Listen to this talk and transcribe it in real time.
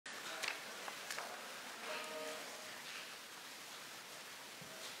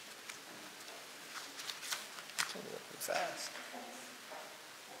fast.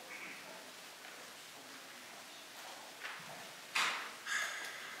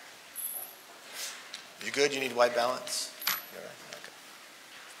 You good? You need white balance? You're right? Okay.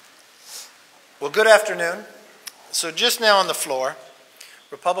 Well, good afternoon. So just now on the floor,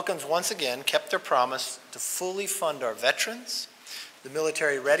 Republicans once again kept their promise to fully fund our veterans, the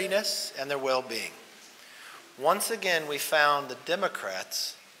military readiness, and their well-being. Once again, we found the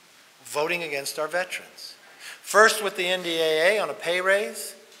Democrats voting against our veterans. First with the NDAA on a pay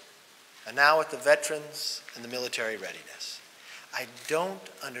raise, and now with the veterans and the military readiness. I don't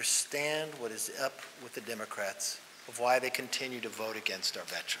understand what is up with the Democrats of why they continue to vote against our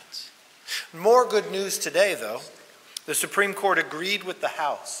veterans. More good news today, though. The Supreme Court agreed with the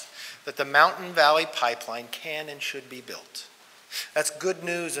House that the Mountain Valley Pipeline can and should be built. That's good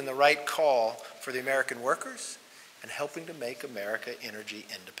news and the right call for the American workers and helping to make America energy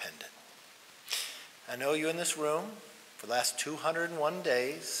independent. I know you in this room, for the last 201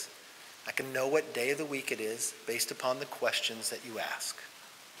 days, I can know what day of the week it is based upon the questions that you ask.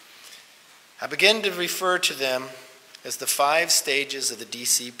 I begin to refer to them as the 5 stages of the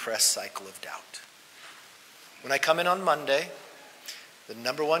DC press cycle of doubt. When I come in on Monday, the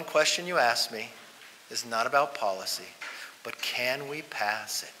number one question you ask me is not about policy, but can we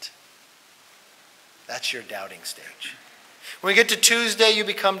pass it? That's your doubting stage. When we get to Tuesday, you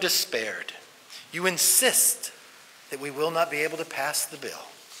become despaired. You insist that we will not be able to pass the bill.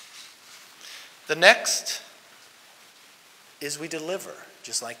 The next is we deliver,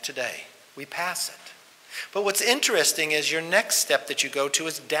 just like today. We pass it. But what's interesting is your next step that you go to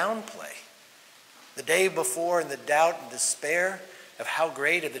is downplay. The day before in the doubt and despair of how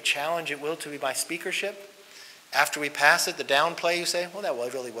great of the challenge it will to be my speakership, after we pass it, the downplay, you say, well,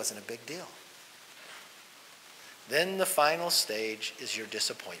 that really wasn't a big deal. Then the final stage is your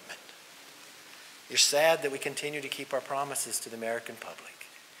disappointment. You're sad that we continue to keep our promises to the American public.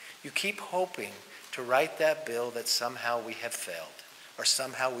 You keep hoping to write that bill that somehow we have failed or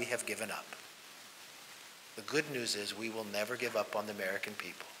somehow we have given up. The good news is we will never give up on the American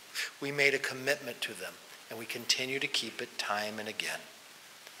people. We made a commitment to them, and we continue to keep it time and again.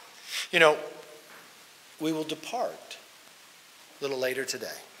 You know, we will depart a little later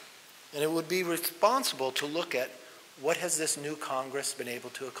today, and it would be responsible to look at what has this new Congress been able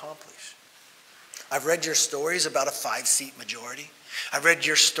to accomplish. I've read your stories about a 5-seat majority. I've read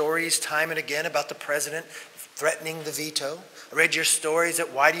your stories time and again about the president threatening the veto. I read your stories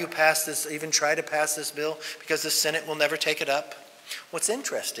that why do you pass this, even try to pass this bill, because the Senate will never take it up. What's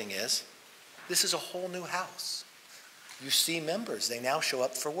interesting is this is a whole new House. You see members, they now show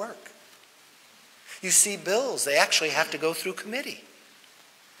up for work. You see bills, they actually have to go through committee.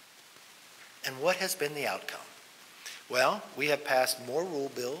 And what has been the outcome? Well, we have passed more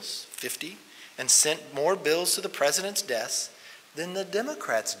rule bills, 50, and sent more bills to the president's desk than the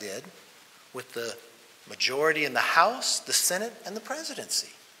Democrats did with the majority in the House, the Senate, and the presidency.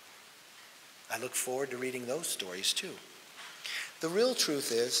 I look forward to reading those stories too. The real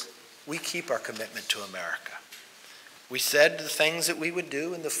truth is we keep our commitment to America. We said the things that we would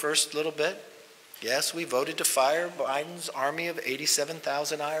do in the first little bit. Yes, we voted to fire Biden's army of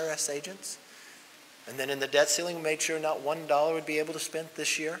 87,000 IRS agents. And then in the debt ceiling, we made sure not $1 would be able to spend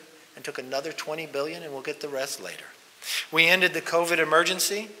this year and took another $20 billion, and we'll get the rest later. We ended the COVID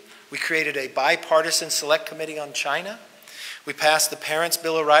emergency. We created a bipartisan select committee on China. We passed the Parents'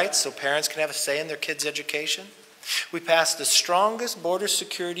 Bill of Rights so parents can have a say in their kids' education. We passed the strongest border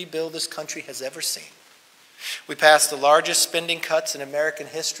security bill this country has ever seen. We passed the largest spending cuts in American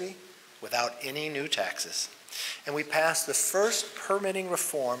history without any new taxes. And we passed the first permitting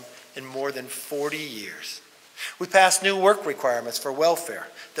reform in more than 40 years. We passed new work requirements for welfare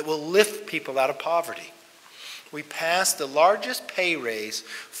that will lift people out of poverty. We passed the largest pay raise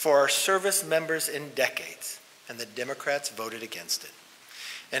for our service members in decades, and the Democrats voted against it.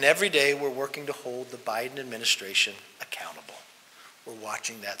 And every day we're working to hold the Biden administration accountable. We're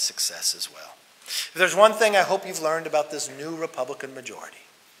watching that success as well. If there's one thing I hope you've learned about this new Republican majority,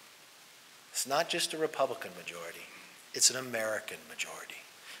 it's not just a Republican majority, it's an American majority.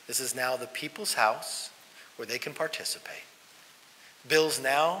 This is now the people's house where they can participate. Bills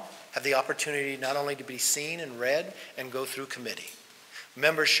now have the opportunity not only to be seen and read and go through committee.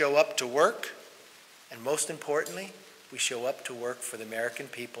 Members show up to work, and most importantly, we show up to work for the American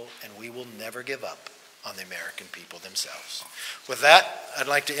people, and we will never give up on the American people themselves. With that, I'd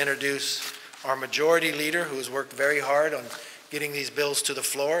like to introduce our majority leader who has worked very hard on getting these bills to the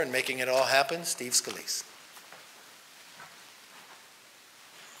floor and making it all happen, Steve Scalise.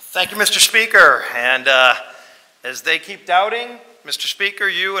 Thank you, Mr. Speaker. And as they keep doubting, Mr. Speaker,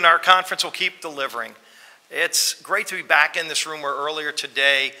 you and our conference will keep delivering. It's great to be back in this room where earlier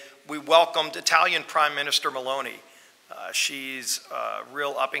today we welcomed Italian Prime Minister Meloni. She's a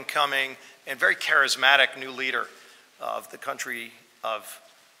real up-and-coming and very charismatic new leader of the country of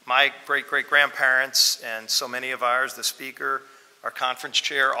my great-great-grandparents and so many of ours. The Speaker, our conference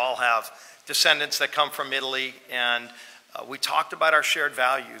chair, all have descendants that come from Italy, and we talked about our shared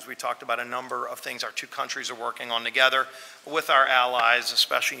values. We talked about a number of things our two countries are working on together with our allies,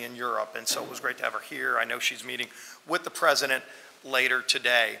 especially in Europe, and so it was great to have her here. I know she's meeting with the President later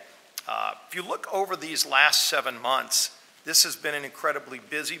today. If you look over these last 7 months, this has been an incredibly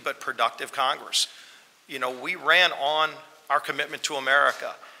busy but productive Congress. You know, we ran on our commitment to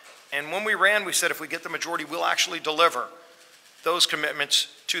America, and when we ran, we said if we get the majority, we'll actually deliver those commitments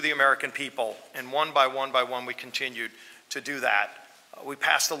to the American people, and one by one, we continued to do that. We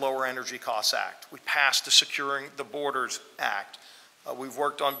passed the Lower Energy Costs Act. We passed the Securing the Borders Act. We've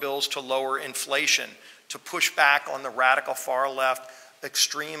worked on bills to lower inflation, to push back on the radical far-left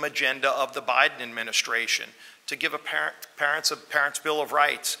extreme agenda of the Biden administration, to give parents a Parents' Bill of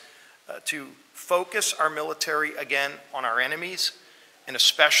Rights, to focus our military again on our enemies, and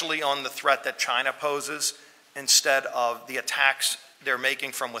especially on the threat that China poses, instead of the attacks they're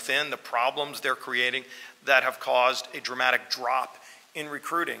making from within, the problems they're creating that have caused a dramatic drop in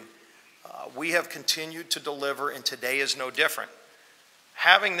recruiting. We have continued to deliver, and today is no different.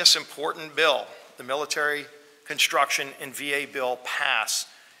 Having this important bill, the Military Construction and VA bill, pass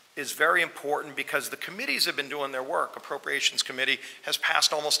is very important because the committees have been doing their work. Appropriations Committee has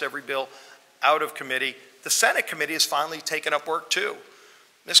passed almost every bill out of committee. The Senate Committee has finally taken up work too.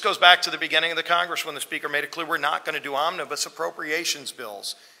 This goes back to the beginning of the Congress when the Speaker made it clear we're not going to do omnibus appropriations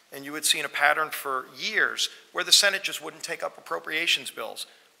bills. And you had seen a pattern for years where the Senate just wouldn't take up appropriations bills.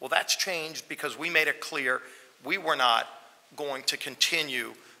 Well, that's changed because we made it clear we were not going to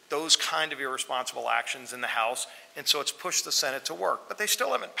continue those kind of irresponsible actions in the House, and so it's pushed the Senate to work. But they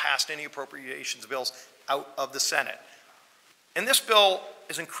still haven't passed any appropriations bills out of the Senate. And this bill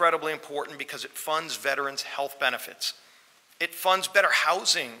is incredibly important because it funds veterans' health benefits. It funds better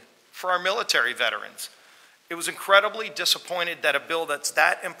housing for our military veterans. It was incredibly disappointed that a bill that's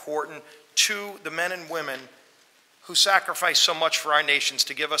that important to the men and women who sacrifice so much for our nations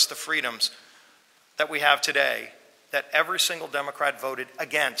to give us the freedoms that we have today, that every single Democrat voted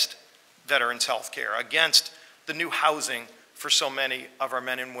against veterans' health care, against the new housing for so many of our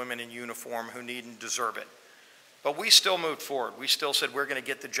men and women in uniform who need and deserve it. But we still moved forward. We still said we're going to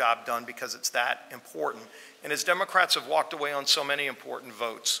get the job done because it's that important. And as Democrats have walked away on so many important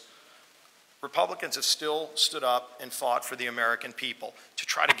votes, Republicans have still stood up and fought for the American people to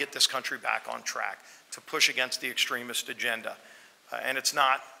try to get this country back on track, to push against the extremist agenda. And it's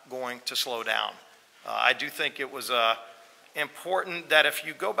not going to slow down. I do think it was important that if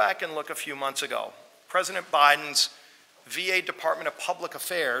you go back and look a few months ago, President Biden's VA Department of Public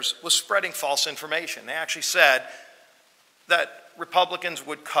Affairs was spreading false information. They actually said that Republicans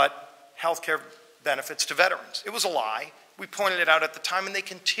would cut health care benefits to veterans. It was a lie. We pointed it out at the time, and they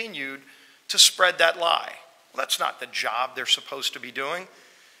continued to spread that lie. Well, that's not the job they're supposed to be doing.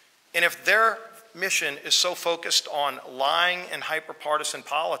 And if their mission is so focused on lying and hyper-partisan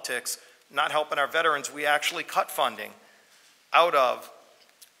politics, not helping our veterans, we actually cut funding out of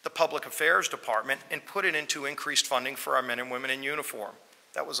the Public Affairs Department and put it into increased funding for our men and women in uniform.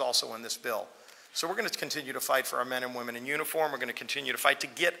 That was also in this bill. So we're going to continue to fight for our men and women in uniform. We're going to continue to fight to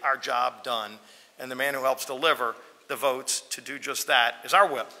get our job done. And the man who helps deliver the votes to do just that is our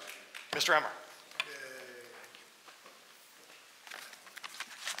whip, Mr. Emmer.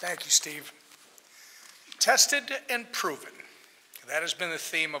 Thank you, Steve. Tested and proven. That has been the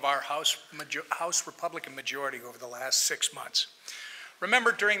theme of our House Republican majority over the last 6 months.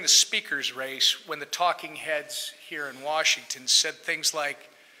 Remember during the speaker's race when the talking heads here in Washington said things like,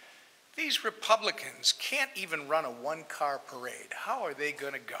 these Republicans can't even run a one-car parade. How are they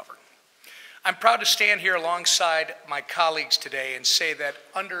going to govern? I'm proud to stand here alongside my colleagues today and say that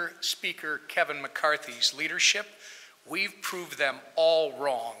under Speaker Kevin McCarthy's leadership, we've proved them all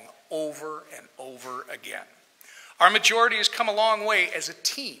wrong over and over again. Our majority has come a long way as a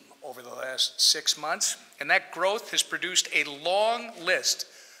team over the last 6 months, and that growth has produced a long list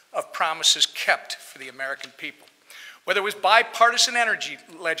of promises kept for the American people. Whether it was bipartisan energy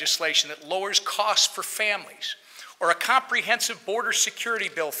legislation that lowers costs for families, or a comprehensive border security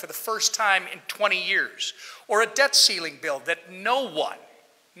bill for the first time in 20 years, or a debt ceiling bill that no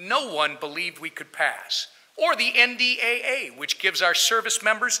one believed we could pass, or the NDAA, which gives our service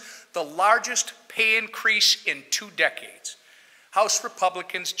members the largest pay increase in 2 decades. House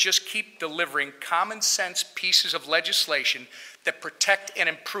Republicans just keep delivering common sense pieces of legislation that protect and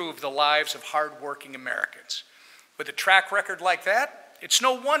improve the lives of hardworking Americans. With a track record like that, it's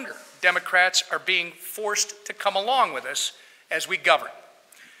no wonder Democrats are being forced to come along with us as we govern.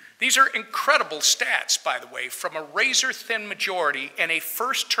 These are incredible stats, by the way, from a razor-thin majority and a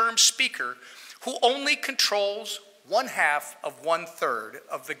first-term speaker who only controls 1/2 of 1/3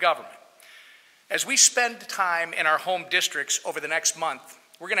 of the government. As we spend time in our home districts over the next month,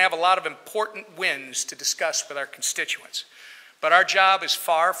 we're going to have a lot of important wins to discuss with our constituents. But our job is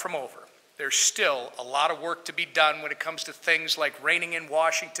far from over. There's still a lot of work to be done when it comes to things like reining in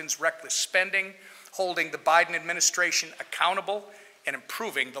Washington's reckless spending, holding the Biden administration accountable, and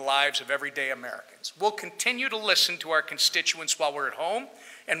improving the lives of everyday Americans. We'll continue to listen to our constituents while we're at home,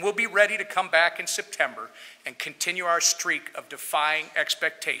 and we'll be ready to come back in September and continue our streak of defying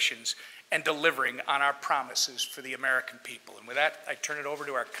expectations and delivering on our promises for the American people. And with that, I turn it over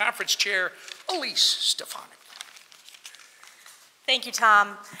to our conference chair, Elise Stefanik. Thank you,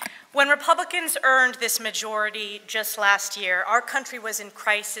 Tom. When Republicans earned this majority just last year, our country was in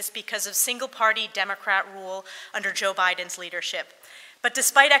crisis because of single-party Democrat rule under Joe Biden's leadership. But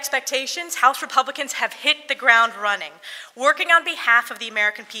despite expectations, House Republicans have hit the ground running, working on behalf of the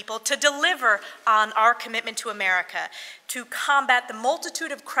American people to deliver on our commitment to America, to combat the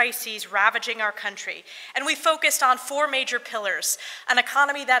multitude of crises ravaging our country. And we focused on 4 major pillars: an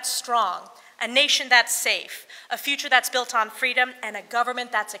economy that's strong, a nation that's safe, a future that's built on freedom, and a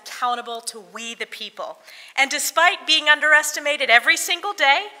government that's accountable to we the people. And despite being underestimated every single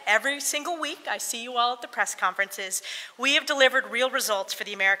day, every single week, I see you all at the press conferences, we have delivered real results for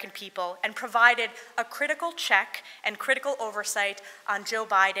the American people and provided a critical check and critical oversight on Joe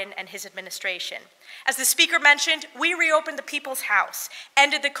Biden and his administration. As the Speaker mentioned, we reopened the People's House,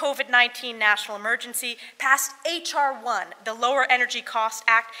 ended the COVID-19 national emergency, passed H.R. 1, the Lower Energy Cost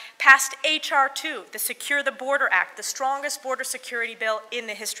Act, passed H.R. 2, the Secure the Border Act, the strongest border security bill in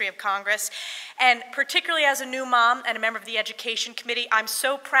the history of Congress. And particularly as a new mom and a member of the Education Committee, I'm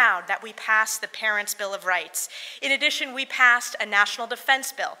so proud that we passed the Parents' Bill of Rights. In addition, we passed a national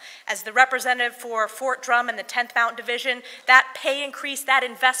defense bill. As the representative for Fort Drum and the 10th Mountain Division, that pay increase, that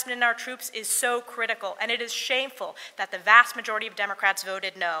investment in our troops is so critical, and it is shameful that the vast majority of Democrats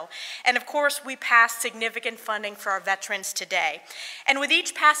voted no. And of course, we passed significant funding for our veterans today. And with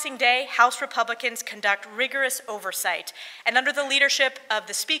each passing day, House Republicans conduct rigorous oversight. And under the leadership of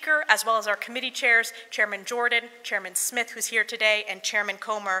the Speaker, as well as our committee chairs, Chairman Jordan, Chairman Smith, who's here today, and Chairman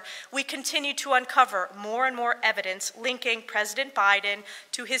Comer, we continue to uncover more and more evidence linking President Biden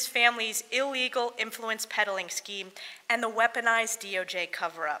to his family's illegal influence peddling scheme and the weaponized DOJ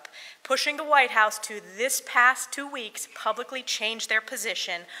cover-up, pushing the White House to, this past 2 weeks, publicly change their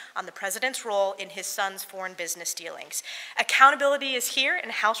position on the president's role in his son's foreign business dealings. Accountability is here,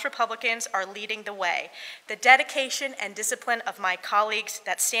 and House Republicans are leading the way. The dedication and discipline of my colleagues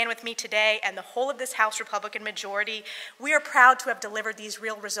that stand with me today and the whole of this House Republican majority, we are proud to have delivered these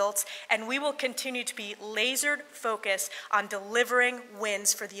real results, and we will continue to be lasered focused on delivering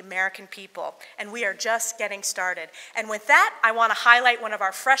wins for the American people. And we are just getting started. And with that, I want to highlight one of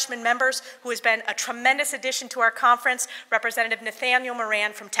our freshman members who has been a tremendous addition to our conference, Representative Nathaniel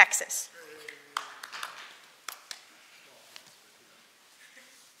Moran from Texas.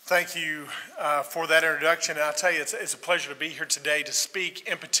 Thank you for that introduction. And I'll tell you, it's a pleasure to be here today to speak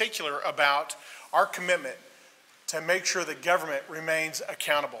in particular about our commitment to make sure that government remains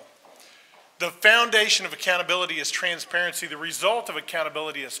accountable. The foundation of accountability is transparency. The result of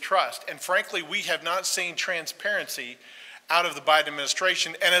accountability is trust. And frankly, we have not seen transparency out of the Biden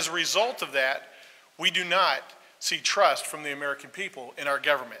administration. And as a result of that, we do not see trust from the American people in our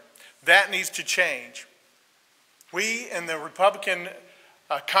government. That needs to change. We in the Republican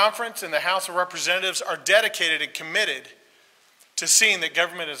conference in the House of Representatives are dedicated and committed to seeing that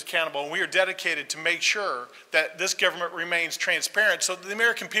government is accountable, and we are dedicated to make sure that this government remains transparent so that the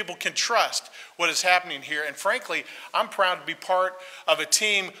American people can trust what is happening here. And frankly, I'm proud to be part of a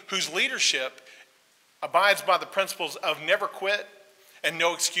team whose leadership abides by the principles of never quit and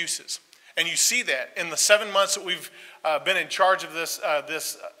no excuses. And you see that in the 7 months that we've been in charge of this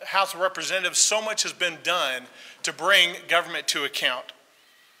House of Representatives, so much has been done to bring government to account.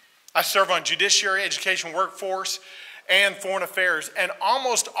 I serve on Judiciary, Education, Workforce, and Foreign Affairs, and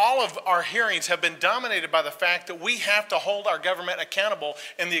almost all of our hearings have been dominated by the fact that we have to hold our government accountable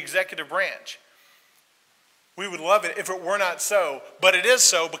in the executive branch. We would love it if it were not so, but it is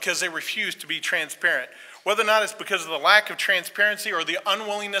so because they refuse to be transparent. Whether or not it's because of the lack of transparency or the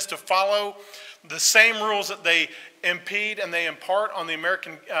unwillingness to follow the same rules that they impede and they impart on the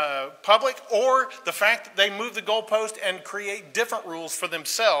American public, or the fact that they move the goalpost and create different rules for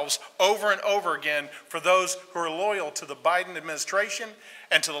themselves over and over again for those who are loyal to the Biden administration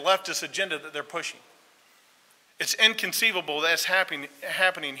and to the leftist agenda that they're pushing. It's inconceivable that's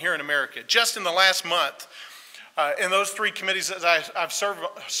happening here in America. Just in the last month, in those 3 committees that I've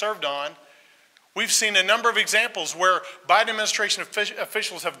served on, we've seen a number of examples where Biden administration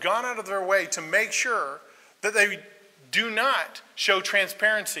officials have gone out of their way to make sure that they do not show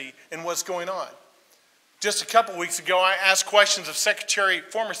transparency in what's going on. Just a couple weeks ago, I asked questions of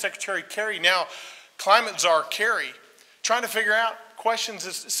former Secretary Kerry, now Climate Czar Kerry, trying to figure out questions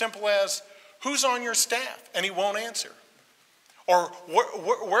as simple as, who's on your staff? And he won't answer. Or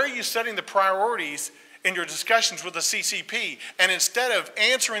where are you setting the priorities in your discussions with the CCP? And instead of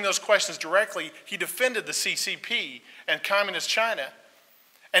answering those questions directly, he defended the CCP and Communist China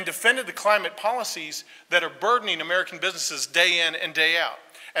and defended the climate policies that are burdening American businesses day in and day out.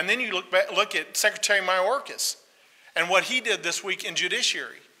 And then you look at Secretary Mayorkas and what he did this week in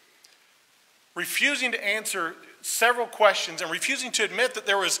Judiciary, refusing to answer several questions and refusing to admit that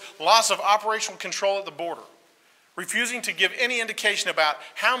there was loss of operational control at the border, refusing to give any indication about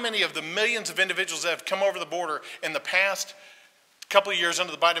how many of the millions of individuals that have come over the border in the past couple of years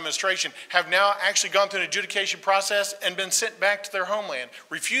under the Biden administration have now actually gone through an adjudication process and been sent back to their homeland,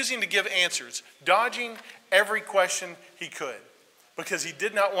 refusing to give answers, dodging every question he could because he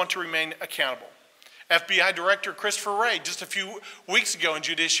did not want to remain accountable. FBI Director Christopher Wray, just a few weeks ago in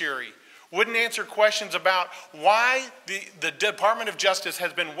Judiciary, wouldn't answer questions about why the Department of Justice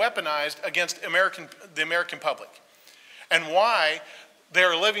has been weaponized against the American public and why they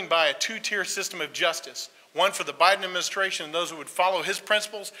are living by a 2-tier system of justice, one for the Biden administration and those who would follow his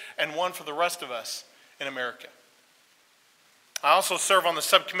principles, and one for the rest of us in America. I also serve on the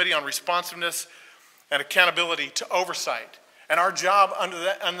subcommittee on responsiveness and accountability to oversight. And our job under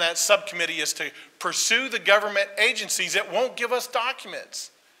that subcommittee is to pursue the government agencies that won't give us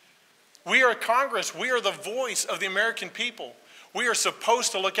documents. We are Congress. We are the voice of the American people. We are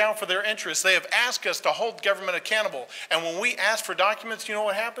supposed to look out for their interests. They have asked us to hold government accountable. And when we ask for documents, you know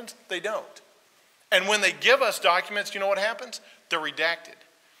what happens? They don't. And when they give us documents, you know what happens? They're redacted.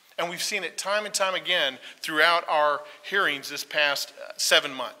 And we've seen it time and time again throughout our hearings this past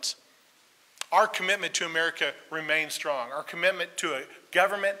 7 months. Our commitment to America remains strong. Our commitment to a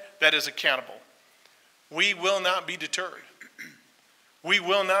government that is accountable. We will not be deterred. We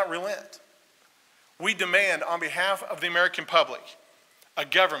will not relent. We demand on behalf of the American public a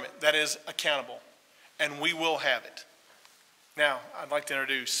government that is accountable, and we will have it. Now, I'd like to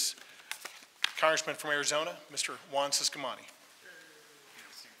introduce Congressman from Arizona, Mr. Juan Ciscomani.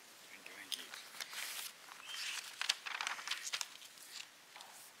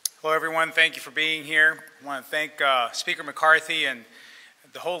 Hello, everyone. Thank you for being here. I want to thank Speaker McCarthy and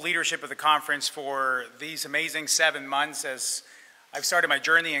the whole leadership of the conference for these amazing 7 months as I've started my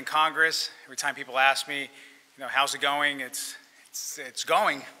journey in Congress. Every time people ask me, how's it going? It's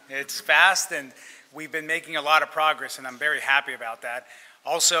going. It's fast, and we've been making a lot of progress, and I'm very happy about that.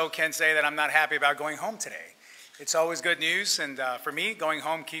 Also, can say that I'm not happy about going home today. It's always good news, and for me, going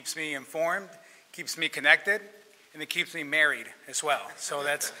home keeps me informed, keeps me connected, and it keeps me married as well. So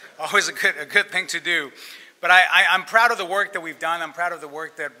that's always a good thing to do. But I'm proud of the work that we've done. I'm proud of the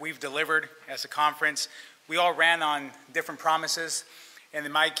work that we've delivered as a conference. We all ran on different promises, and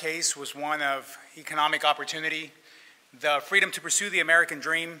in my case was one of economic opportunity, the freedom to pursue the American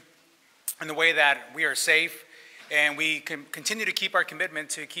dream in the way that we are safe, and we can continue to keep our commitment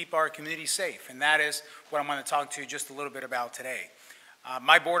to keep our community safe, and that is what I'm going to talk to you just a little bit about today.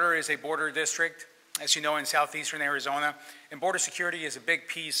 My border is a border district, as you know, in southeastern Arizona, and border security is a big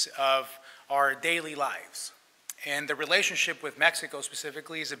piece of our daily lives. And the relationship with Mexico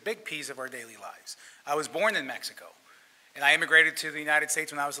specifically is a big piece of our daily lives. I was born in Mexico, and I immigrated to the United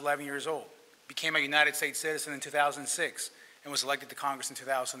States when I was 11 years old, became a United States citizen in 2006, and was elected to Congress in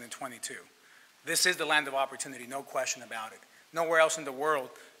 2022. This is the land of opportunity, no question about it. Nowhere else in the world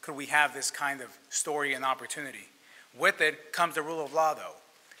could we have this kind of story and opportunity. With it comes the rule of law, though.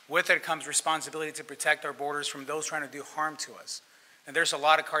 With it comes responsibility to protect our borders from those trying to do harm to us. And there's a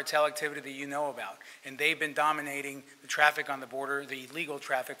lot of cartel activity that you know about, and they've been dominating the traffic on the border, the illegal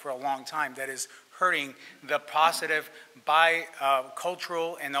traffic, for a long time. That is hurting the positive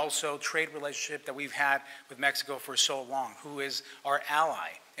cultural and also trade relationship that we've had with Mexico for so long, who is our ally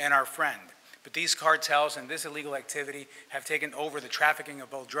and our friend. But these cartels and this illegal activity have taken over the trafficking of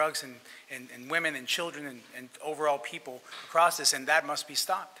both drugs and women and children and overall people across this, and that must be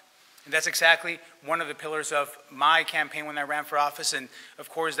stopped. And that's exactly one of the pillars of my campaign when I ran for office, and of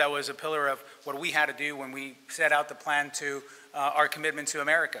course that was a pillar of what we had to do when we set out the plan to our commitment to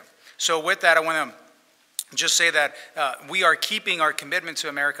America. So with that, I want to just say that we are keeping our commitment to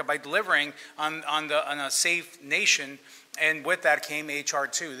America by delivering on a safe nation, and with that came H.R.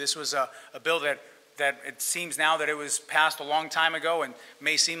 2. This was a bill that it seems now that it was passed a long time ago and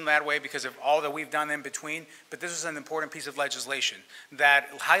may seem that way because of all that we've done in between, but this was an important piece of legislation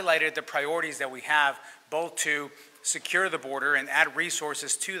that highlighted the priorities that we have both to secure the border and add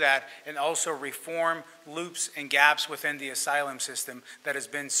resources to that, and also reform loops and gaps within the asylum system that has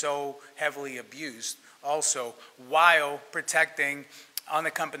been so heavily abused, also while protecting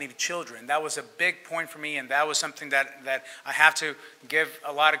unaccompanied children. That was a big point for me, and that was something that I have to give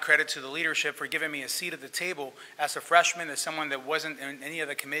a lot of credit to the leadership for giving me a seat at the table as a freshman, as someone that wasn't in any of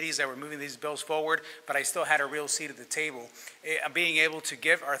the committees that were moving these bills forward, but I still had a real seat at the table. Being able to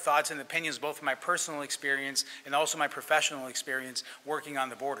give our thoughts and opinions, both from my personal experience and also my professional experience working on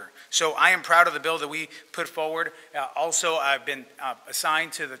the border. So I am proud of the bill that we put forward. Also, I've been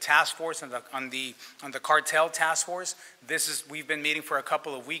assigned to the task force on the cartel task force. We've been meeting for a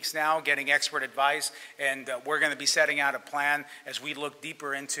couple of weeks now, getting expert advice, and we're going to be setting out a plan as we look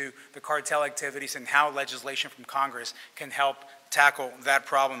deeper into the cartel activities and how legislation from Congress can help tackle that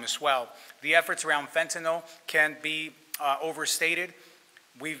problem as well. The efforts around fentanyl can be overstated.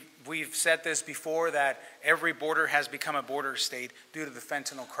 We've said this before, that every border has become a border state due to the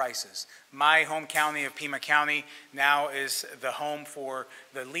fentanyl crisis. My home county of Pima County now is the home for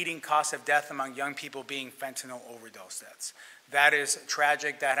the leading cause of death among young people being fentanyl overdose deaths. That is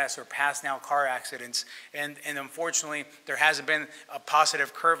tragic. That has surpassed now car accidents. And unfortunately, there hasn't been a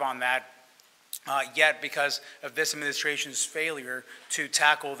positive curve on that yet because of this administration's failure to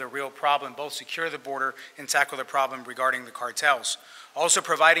tackle the real problem, both secure the border and tackle the problem regarding the cartels. Also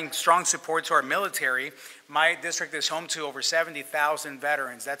providing strong support to our military. My district is home to over 70,000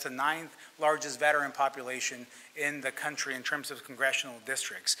 veterans. That's the 9th largest veteran population in the country in terms of congressional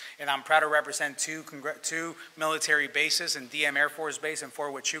districts. And I'm proud to represent two military bases, and DM Air Force Base in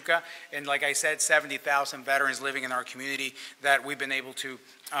Fort Huachuca. And like I said, 70,000 veterans living in our community that we've been able to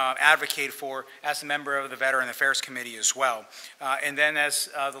advocate for as a member of the Veteran Affairs Committee as well. And then as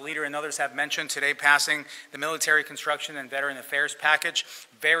the leader and others have mentioned, today passing the Military Construction and Veteran Affairs Package.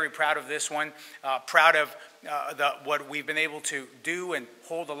 Very proud of this one. Proud of what we've been able to do and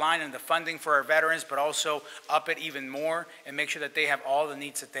hold the line in the funding for our veterans, but also up it even more and make sure that they have all the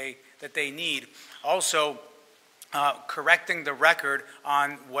needs that they need. Also, correcting the record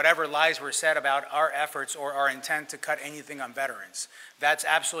on whatever lies were said about our efforts or our intent to cut anything on veterans. That's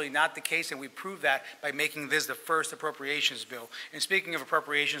absolutely not the case, and we proved that by making this the first appropriations bill. And speaking of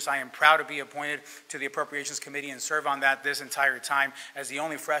appropriations, I am proud to be appointed to the Appropriations Committee and serve on that this entire time as the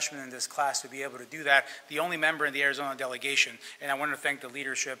only freshman in this class to be able to do that, the only member in the Arizona delegation. And I want to thank the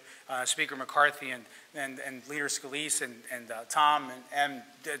leadership, Speaker McCarthy and Leader Scalise and Tom and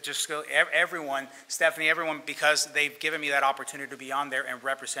just everyone, Stephanie, everyone, because they've given me that opportunity to be on there and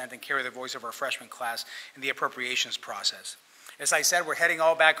represent and carry the voice of our freshman class in the appropriations process. As I said, we're heading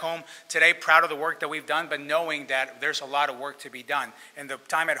all back home today, proud of the work that we've done, but knowing that there's a lot of work to be done. And the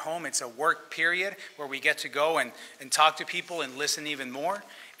time at home, it's a work period where we get to go and talk to people and listen even more.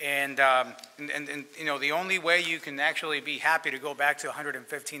 And you know, the only way you can actually be happy to go back to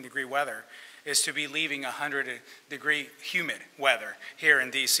 115-degree weather is to be leaving 100-degree humid weather here in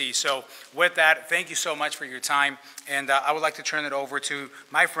D.C. So with that, thank you so much for your time. And I would like to turn it over to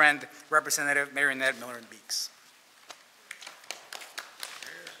my friend, Representative Marinette Miller-Beeks.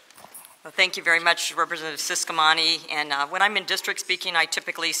 Well, thank you very much, Representative Ciscomani. And when I'm in district speaking, I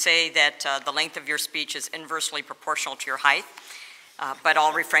typically say that the length of your speech is inversely proportional to your height, but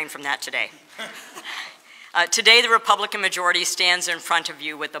I'll refrain from that today. Today, the Republican majority stands in front of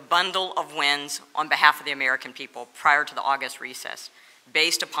you with a bundle of wins on behalf of the American people prior to the August recess,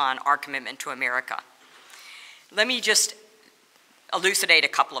 based upon our commitment to America. Let me just elucidate a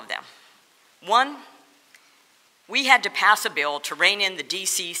couple of them. One, we had to pass a bill to rein in the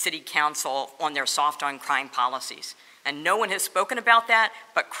D.C. City Council on their soft on crime policies. And no one has spoken about that,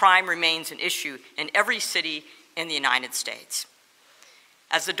 but crime remains an issue in every city in the United States.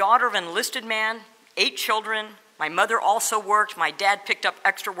 As the daughter of an enlisted man, 8 children, my mother also worked, my dad picked up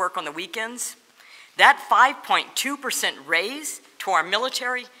extra work on the weekends. That 5.2% raise to our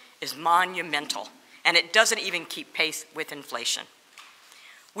military is monumental, and it doesn't even keep pace with inflation.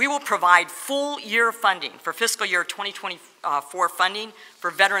 We will provide full year funding for fiscal year 2024 funding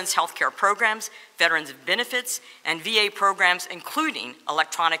for veterans health care programs, veterans benefits, and VA programs, including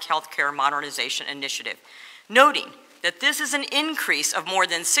electronic health care modernization initiative, noting that this is an increase of more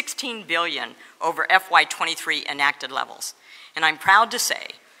than $16 billion over FY23 enacted levels. And I'm proud to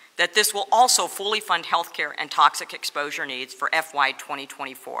say that this will also fully fund health care and toxic exposure needs for FY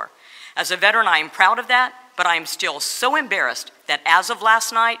 2024. As a veteran, I am proud of that, but I am still so embarrassed that as of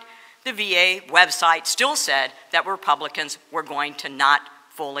last night, the VA website still said that Republicans were going to not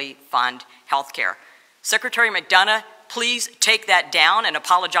fully fund health care. Secretary McDonough, please take that down and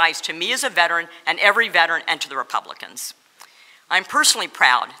apologize to me as a veteran and every veteran and to the Republicans. I'm personally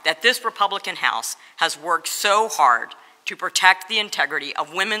proud that this Republican House has worked so hard to protect the integrity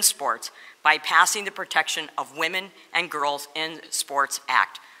of women's sports by passing the Protection of Women and Girls in Sports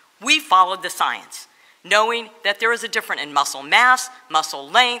Act. We followed the science, knowing that there is a difference in muscle mass, muscle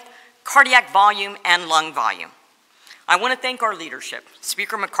length, cardiac volume, and lung volume. I want to thank our leadership,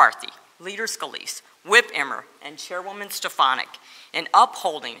 Speaker McCarthy, Leader Scalise, Whip Emmer, and Chairwoman Stefanik in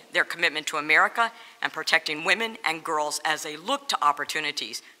upholding their commitment to America and protecting women and girls as they look to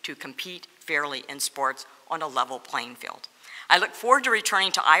opportunities to compete fairly in sports on a level playing field. I look forward to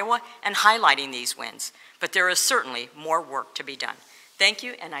returning to Iowa and highlighting these wins, but there is certainly more work to be done. Thank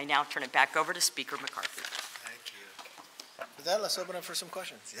you, and I now turn it back over to Speaker McCarthy. Thank you. With that, let's open up for some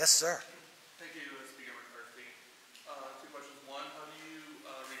questions. Yes, sir. Thank you, Speaker McCarthy. Two questions. One, how do you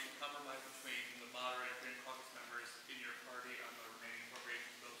reach a compromise between the moderate and Green Caucus members in your party on the remaining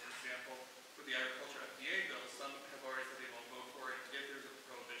appropriations bills? For example, with the agriculture FDA bill, some have already said they won't vote for it if there's a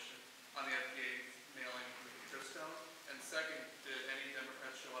prohibition on the FDA mailing the interest zone. And second, did any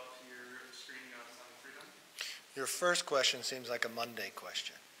Democrats show up to your screening of Sound Freedom? Your first question seems like a Monday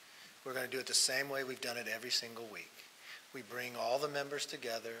question. We're going to do it the same way we've done it every single week. We bring all the members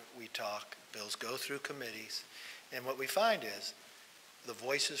together, we talk, bills go through committees, and what we find is the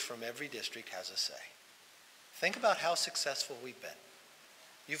voices from every district has a say. Think about how successful we've been.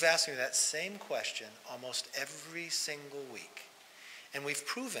 You've asked me that same question almost every single week, and we've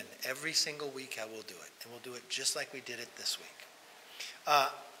proven every single week how we'll do it, and we'll do it just like we did it this week.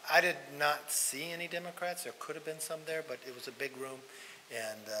 I did not see any Democrats. There could have been some there, but it was a big room,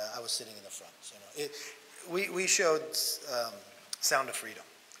 and I was sitting in the front. So we showed Sound of Freedom.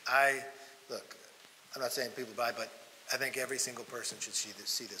 Look, I'm not saying people buy, but I think every single person should see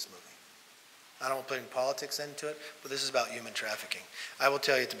this movie. I don't want to put any politics into it, but this is about human trafficking. I will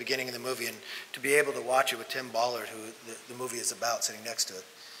tell you at the beginning of the movie, and to be able to watch it with Tim Ballard, who the movie is about, sitting next to it.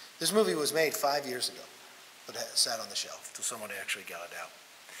 This movie was made 5 years ago, but it sat on the shelf until someone actually got it out.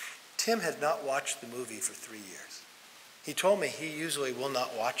 Tim had not watched the movie for 3 years. He told me he usually will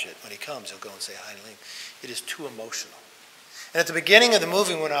not watch it. When he comes, he'll go and say hi to Lee. It is too emotional. And at the beginning of the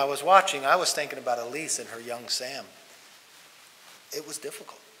movie, when I was watching, I was thinking about Elise and her young Sam. It was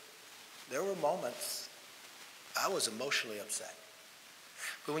difficult. There were moments I was emotionally upset.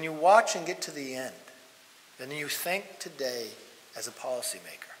 But when you watch and get to the end, then you think today as a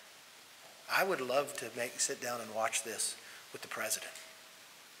policymaker, I would love to sit down and watch this with the president.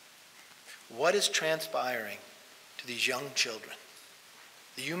 What is transpiring to these young children?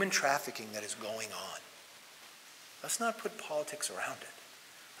 The human trafficking that is going on. Let's not put politics around it.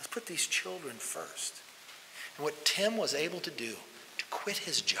 Let's put these children first. And what Tim was able to do, to quit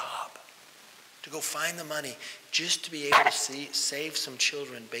his job, to go find the money just to be able to save some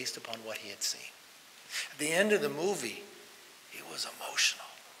children based upon what he had seen. At the end of the movie, it was emotional.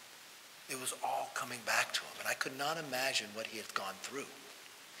 It was all coming back to him, and I could not imagine what he had gone through.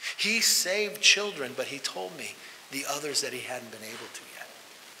 He saved children, but he told me the others that he hadn't been able to yet.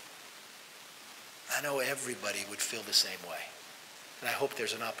 I know everybody would feel the same way, and I hope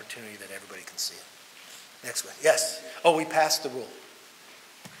there's an opportunity that everybody can see it. Next one. Yes. Oh, we passed the rule.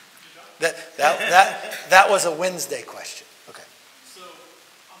 That was a Wednesday question. Okay. So,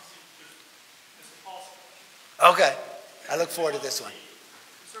 obviously, there's a policy question. Okay. I look forward to this one.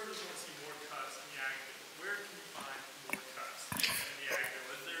 Conservatives want to see more cuts in the ag bill. Where can you find more cuts in the ag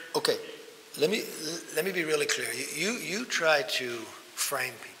bill? Is there? Okay. Let me be really clear. You try to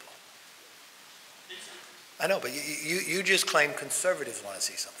frame people. I know, but you just claim conservatives want to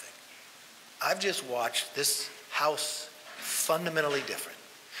see something. I've just watched this House fundamentally different.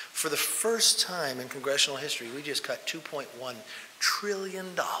 For the first time in congressional history, we just cut $2.1 trillion.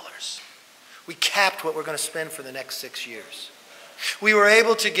 We capped what we're going to spend for the next 6 years. We were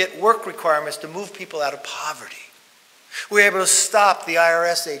able to get work requirements to move people out of poverty. We were able to stop the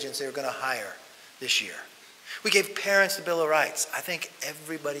IRS agents they were going to hire this year. We gave parents the Bill of Rights. I think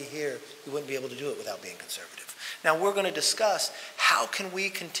everybody here, we wouldn't be able to do it without being conservative. Now we're going to discuss how can we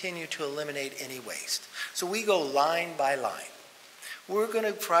continue to eliminate any waste. So we go line by line. We're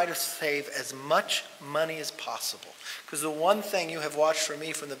going to try to save as much money as possible. Because the one thing you have watched from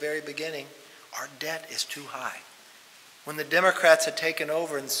me from the very beginning, our debt is too high. When the Democrats had taken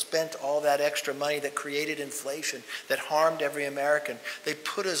over and spent all that extra money that created inflation, that harmed every American, they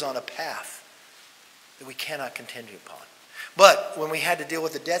put us on a path that we cannot continue upon. But when we had to deal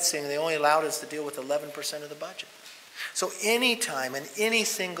with the debt ceiling, they only allowed us to deal with 11% of the budget. So any time and any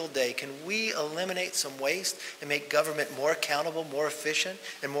single day can we eliminate some waste and make government more accountable, more efficient,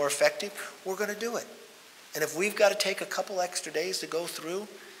 and more effective, we're going to do it. And if we've got to take a couple extra days to go through,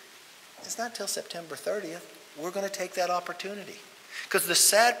 it's not till September 30th. We're going to take that opportunity. Because the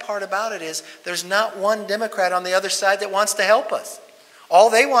sad part about it is there's not one Democrat on the other side that wants to help us. All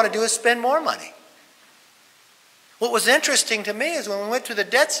they want to do is spend more money. What was interesting to me is when we went through the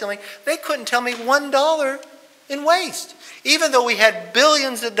debt ceiling, they couldn't tell me $1 in waste. Even though we had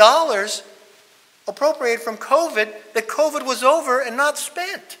billions of dollars appropriated from COVID, that COVID was over and not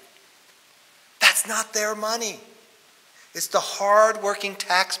spent. That's not their money. It's the hard-working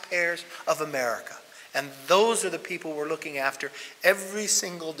taxpayers of America. And those are the people we're looking after every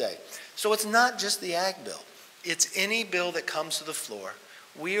single day. So it's not just the ag bill. It's any bill that comes to the floor.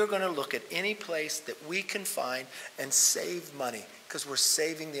 We are going to look at any place that we can find and save money because we're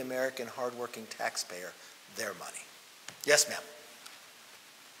saving the American hardworking taxpayer their money. Yes, ma'am.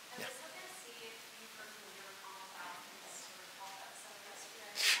 Yeah.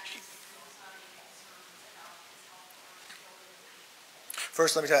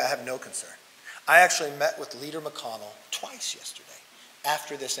 First, let me tell you, I have no concern. I actually met with Leader McConnell twice yesterday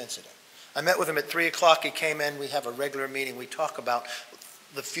after this incident. I met with him at 3 o'clock. He came in. We have a regular meeting. We talk about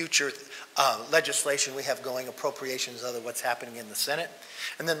the future legislation we have going, appropriations, other what's happening in the Senate.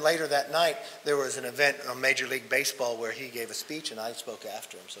 And then later that night, there was an event on Major League Baseball where he gave a speech and I spoke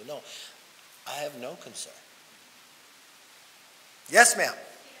after him. So no, I have no concern. Yes, ma'am.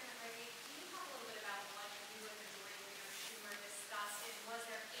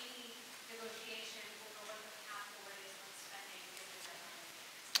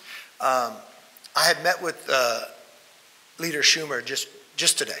 I had met with Leader Schumer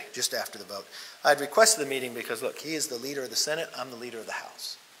just today, just after the vote. I had requested the meeting because, look, he is the leader of the Senate. I'm the leader of the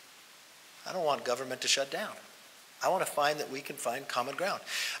House. I don't want government to shut down. I want to find that we can find common ground.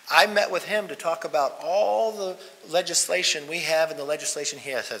 I met with him to talk about all the legislation we have and the legislation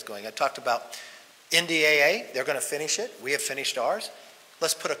he has going. I talked about NDAA. They're going to finish it. We have finished ours.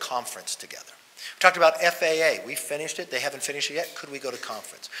 Let's put a conference together. We talked about FAA. We finished it. They haven't finished it yet. Could we go to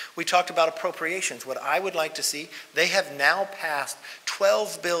conference? We talked about appropriations. What I would like to see, they have now passed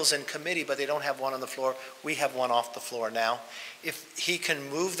 12 bills in committee, but they don't have one on the floor. We have one off the floor now. If he can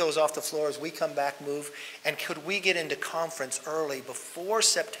move those off the floor as we come back, move, and could we get into conference early before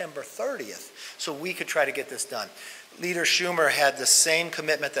September 30th so we could try to get this done? Leader Schumer had the same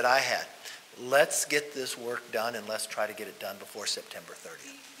commitment that I had. Let's get this work done and let's try to get it done before September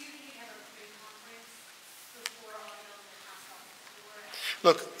 30th.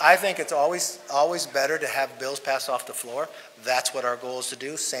 Look, I think it's always better to have bills pass off the floor. That's what our goal is to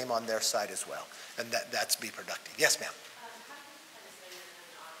do. Same on their side as well. And that's be productive. Yes, ma'am.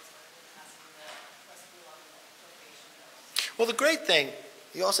 Well, the great thing,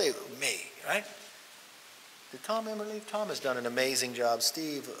 you all say, me, right? Did Tom ever leave? Tom has done an amazing job.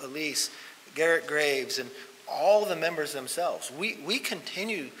 Steve, Elise, Garrett Graves, and all the members themselves. We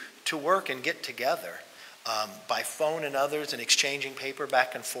continue to work and get together by phone and others and exchanging paper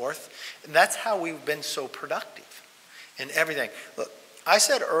back and forth. And that's how we've been so productive in everything. Look, I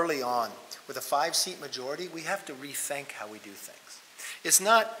said early on, with a 5-seat majority, we have to rethink how we do things. It's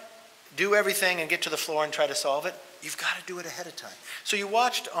not do everything and get to the floor and try to solve it. You've got to do it ahead of time. So you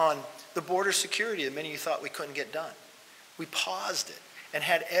watched on the border security, the many you thought we couldn't get done. We paused it and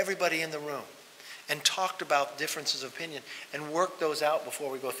had everybody in the room and talked about differences of opinion and worked those out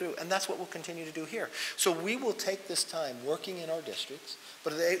before we go through. And that's what we'll continue to do here. So we will take this time working in our districts,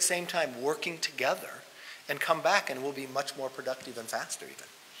 but at the same time working together and come back and we'll be much more productive and faster even.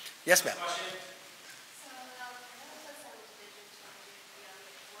 Yes, ma'am.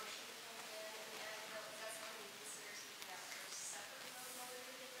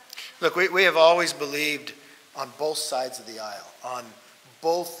 Look, we have always believed on both sides of the aisle, on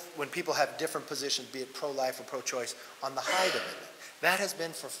both, when people have different positions, be it pro-life or pro-choice, on the Hyde Amendment. That has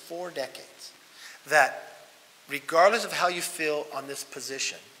been for 4 decades. That regardless of how you feel on this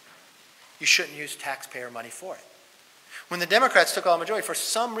position, you shouldn't use taxpayer money for it. When the Democrats took all the majority, for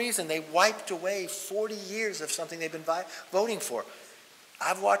some reason they wiped away 40 years of something they've been voting for.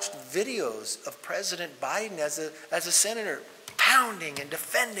 I've watched videos of President Biden as a senator pounding and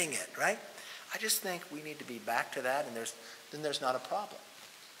defending it, right? I just think we need to be back to that, and then there's not a problem.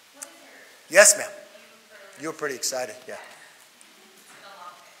 Yes, ma'am. You were pretty excited, yeah.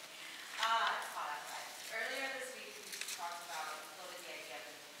 Earlier this week, we talked about floated the idea of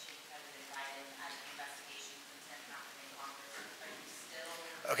impeaching President Biden as an investigation content not within Congress. Are you still?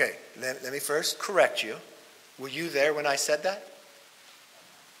 Okay, let me first correct you. Were you there when I said that?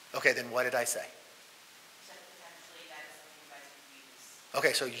 Okay, then what did I say?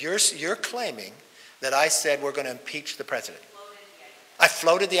 Okay, so you're claiming that I said we're going to impeach the president. I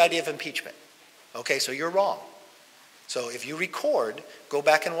floated the idea of impeachment. Okay, so you're wrong. So if you record, go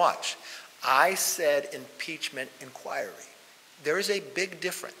back and watch. I said impeachment inquiry. There is a big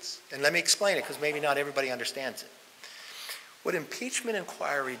difference. And let me explain it, because maybe not everybody understands it. What impeachment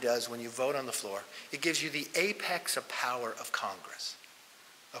inquiry does when you vote on the floor, it gives you the apex of power of Congress.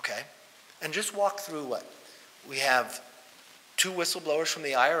 Okay? And just walk through what? We have 2 whistleblowers from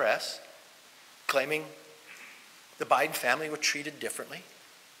the IRS claiming the Biden family were treated differently,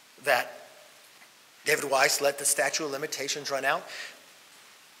 that David Weiss let the statute of limitations run out.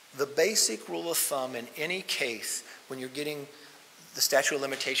 The basic rule of thumb in any case, when you're getting the statute of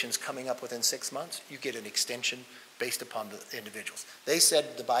limitations coming up within 6 months, you get an extension based upon the individuals. They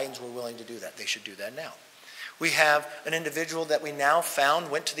said the Bidens were willing to do that. They should do that now. We have an individual that we now found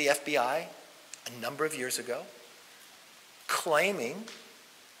went to the FBI a number of years ago, claiming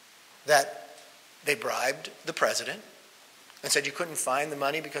that they bribed the president and said you couldn't find the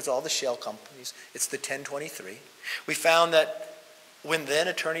money because all the shell companies, it's the 1023. We found that when then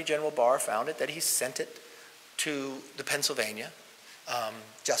Attorney General Barr found it, that he sent it to the Pennsylvania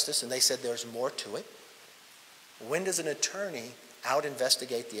Justice, and they said there's more to it. When does an attorney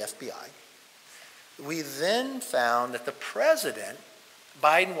out-investigate the FBI? We then found that the president,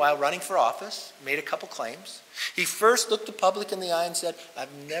 Biden, while running for office, made a couple claims. He first looked the public in the eye and said,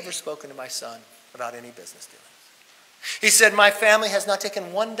 I've never spoken to my son about any business dealings. He said, my family has not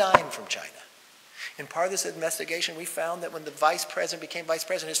taken one dime from China. In part of this investigation, we found that when the vice president became vice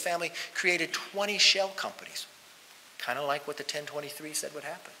president, his family created 20 shell companies, kind of like what the 1023 said would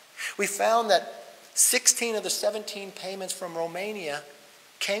happen. We found that 16 of the 17 payments from Romania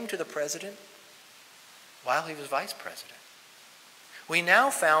came to the president while he was vice president. We now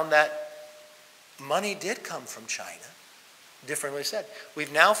found that money did come from China, differently said.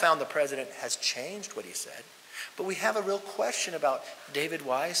 We've now found the president has changed what he said, but we have a real question about David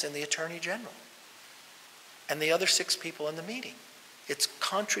Weiss and the Attorney General and the other 6 people in the meeting. It's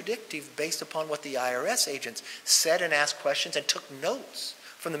contradictory based upon what the IRS agents said and asked questions and took notes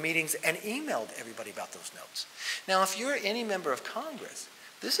from the meetings and emailed everybody about those notes. Now, if you're any member of Congress,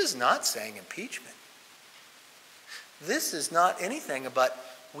 this is not saying impeachment. This is not anything but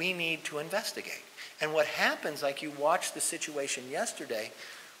we need to investigate. And what happens, like you watched the situation yesterday,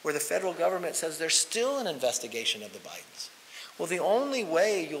 where the federal government says there's still an investigation of the Bidens. Well, the only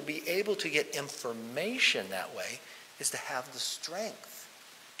way you'll be able to get information that way is to have the strength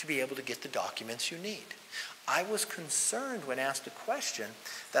to be able to get the documents you need. I was concerned when asked a question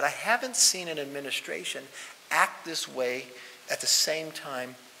that I haven't seen an administration act this way at the same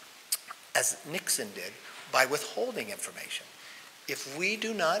time as Nixon did by withholding information. If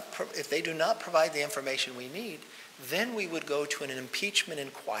they do not provide the information we need, then we would go to an impeachment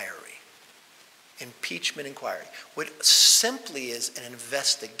inquiry. Impeachment inquiry, which simply is an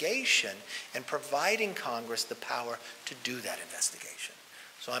investigation and providing Congress the power to do that investigation.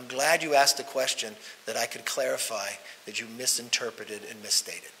 So I'm glad you asked a question that I could clarify that you misinterpreted and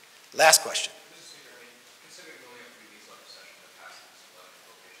misstated. Last question. Mr. Speaker, considering we only have 3 weeks left of session to pass this 11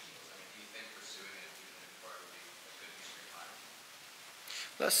 appropriations, do you think pursuing an impeachment inquiry would be a good use of your time?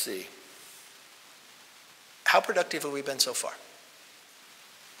 Let's see. How productive have we been so far?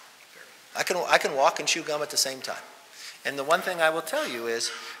 I can walk and chew gum at the same time. And the one thing I will tell you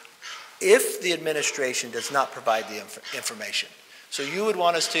is, if the administration does not provide the information, so you would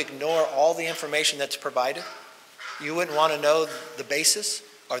want us to ignore all the information that's provided? You wouldn't want to know the basis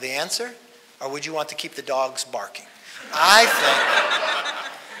or the answer? Or would you want to keep the dogs barking? I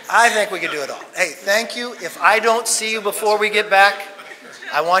think we could do it all. Hey, thank you. If I don't see you before we get back,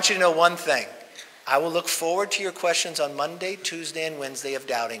 I want you to know one thing. I will look forward to your questions on Monday, Tuesday, and Wednesday of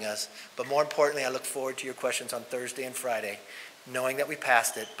doubting us. But more importantly, I look forward to your questions on Thursday and Friday, knowing that we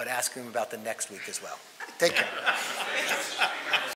passed it, but asking about the next week as well. Take care.